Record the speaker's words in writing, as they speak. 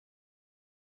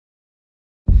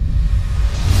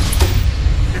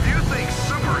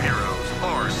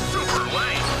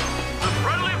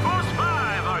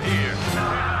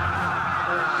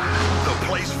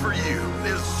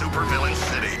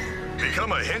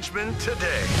Henchmen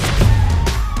today.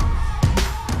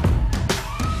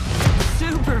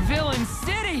 Supervillain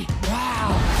City!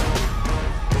 Wow!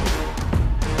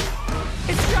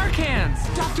 It's Shark Hands,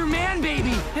 Dr.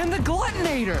 Man-Baby, and the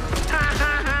Glutonator!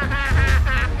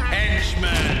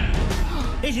 Henchmen!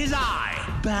 It is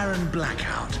I, Baron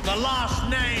Blackout, the last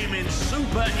name in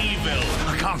Super Evil.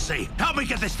 I can't see. Help me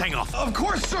get this thing off. Of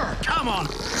course, sir. Come on.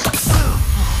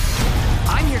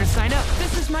 I'm here to sign up.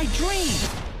 This is my dream.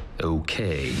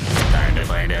 Okay. Time to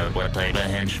find out what type of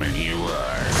henchman you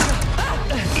are.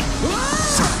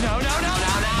 No, no, no,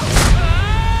 no,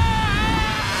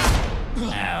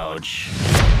 no! Ouch.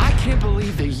 I can't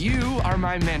believe that you are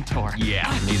my mentor. Yeah,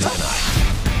 neither can I.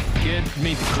 Kid,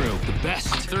 meet the crew. The best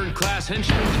third-class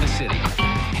henchmen in the city.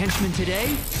 Henchman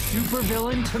today,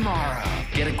 supervillain tomorrow.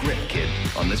 Get a grip, kid,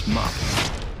 on this mop.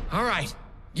 All right,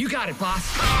 you got it, boss.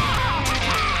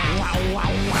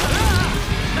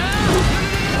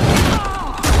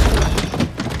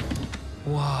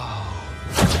 Whoa.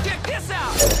 Check this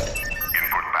out!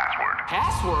 Input password.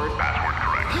 Password? Password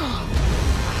correct.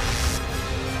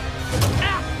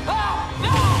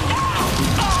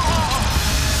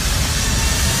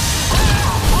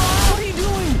 What are you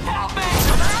doing? Help me!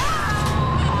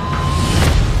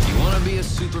 You want to be a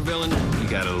supervillain, you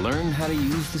gotta learn how to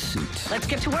use the suit. Let's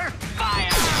get to work.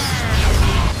 Fire!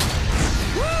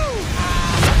 Woo!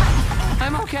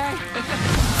 I'm okay.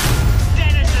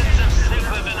 Denizens of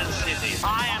Supervillain City,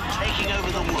 I am taking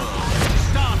over the world,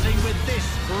 starting with this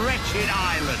wretched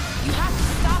island. You have to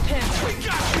stop him. We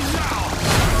got you now!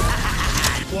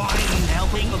 Why are you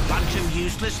helping a bunch of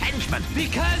useless henchmen?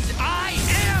 Because I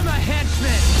am a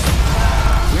henchman!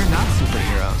 We're not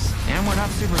superheroes, and we're not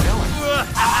supervillains.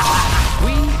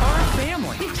 We are a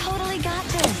family. You totally got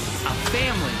this. A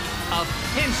family of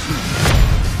henchmen.